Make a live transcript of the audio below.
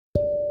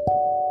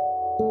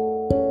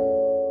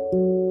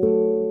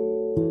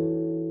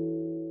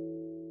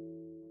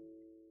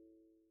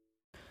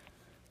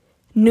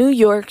New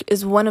York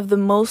is one of the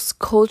most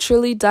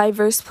culturally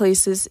diverse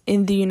places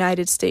in the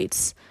United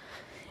States.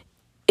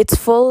 It's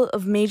full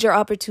of major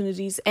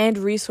opportunities and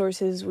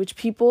resources which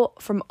people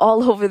from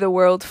all over the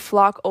world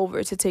flock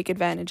over to take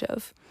advantage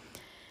of.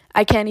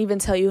 I can't even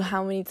tell you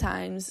how many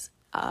times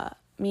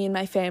me and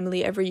my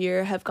family every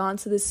year have gone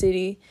to the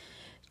city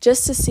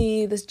just to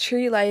see the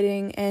tree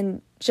lighting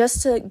and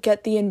just to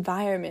get the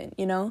environment,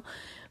 you know?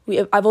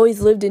 I've always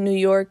lived in New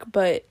York,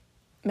 but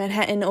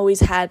Manhattan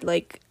always had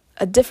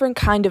a different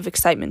kind of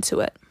excitement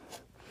to it.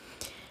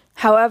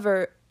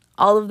 However,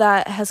 all of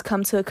that has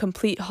come to a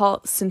complete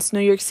halt since New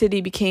York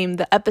City became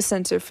the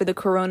epicenter for the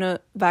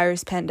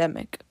coronavirus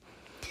pandemic.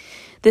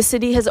 The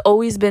city has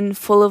always been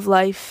full of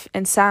life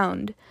and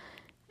sound,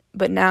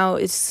 but now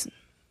it's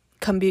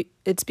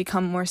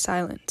become more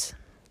silent.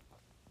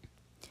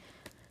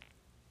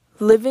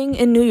 Living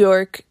in New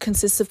York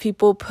consists of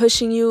people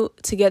pushing you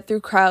to get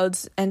through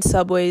crowds and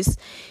subways,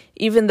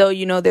 even though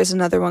you know there's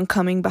another one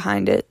coming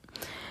behind it.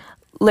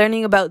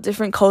 Learning about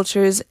different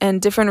cultures and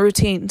different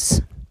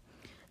routines.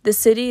 The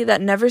city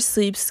that never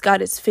sleeps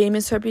got its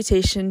famous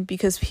reputation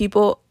because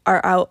people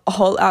are out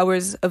all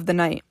hours of the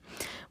night,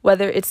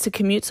 whether it's to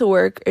commute to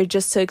work or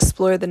just to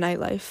explore the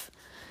nightlife.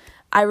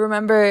 I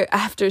remember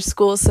after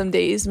school some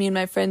days, me and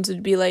my friends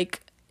would be like,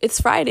 it's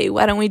Friday,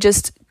 why don't we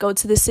just go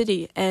to the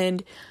city?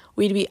 And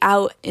we'd be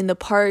out in the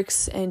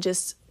parks and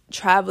just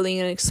traveling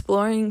and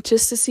exploring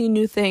just to see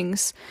new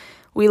things.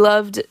 We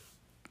loved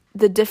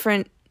the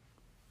different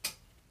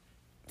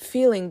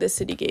feeling the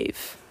city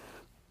gave.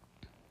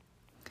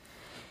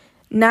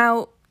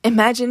 Now,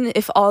 imagine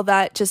if all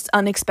that just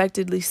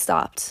unexpectedly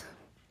stopped.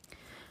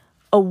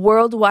 A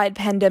worldwide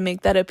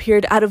pandemic that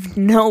appeared out of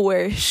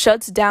nowhere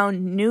shuts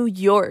down New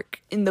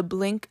York in the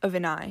blink of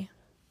an eye.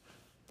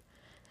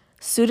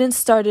 Students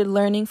started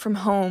learning from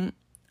home,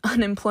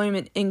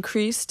 unemployment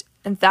increased,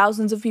 and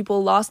thousands of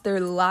people lost their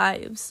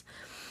lives.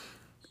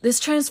 This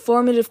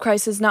transformative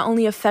crisis not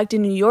only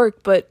affected New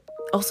York, but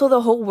also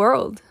the whole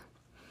world.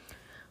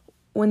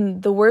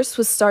 When the worst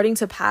was starting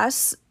to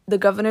pass, the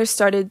governor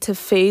started to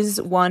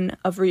phase 1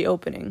 of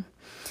reopening.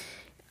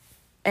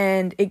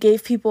 And it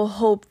gave people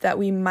hope that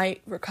we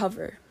might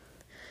recover.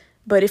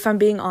 But if I'm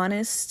being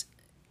honest,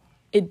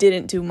 it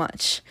didn't do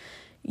much.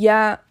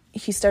 Yeah,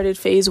 he started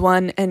phase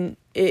 1 and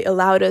it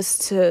allowed us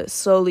to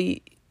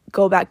slowly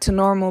go back to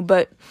normal,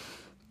 but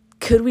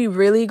could we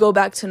really go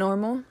back to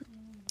normal?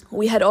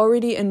 We had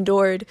already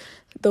endured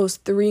those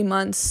 3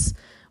 months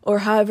or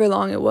however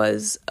long it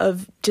was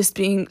of just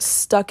being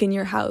stuck in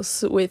your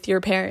house with your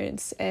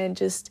parents and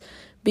just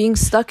being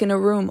stuck in a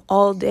room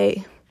all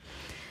day.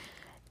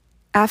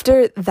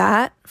 After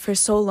that, for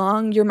so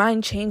long, your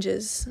mind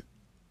changes.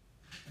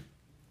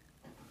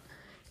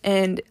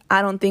 And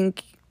I don't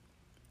think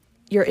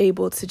you're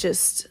able to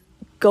just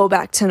go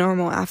back to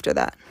normal after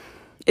that.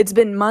 It's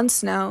been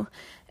months now,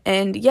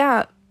 and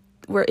yeah,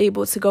 we're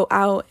able to go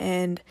out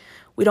and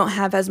we don't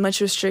have as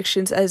much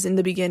restrictions as in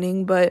the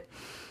beginning, but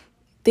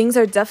things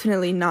are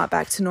definitely not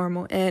back to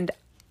normal, and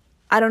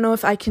I don't know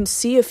if I can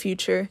see a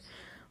future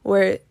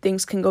where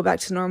things can go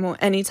back to normal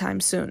anytime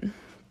soon.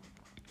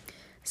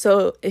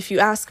 So if you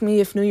ask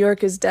me if New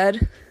York is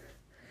dead,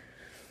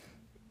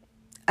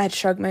 I'd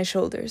shrug my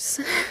shoulders.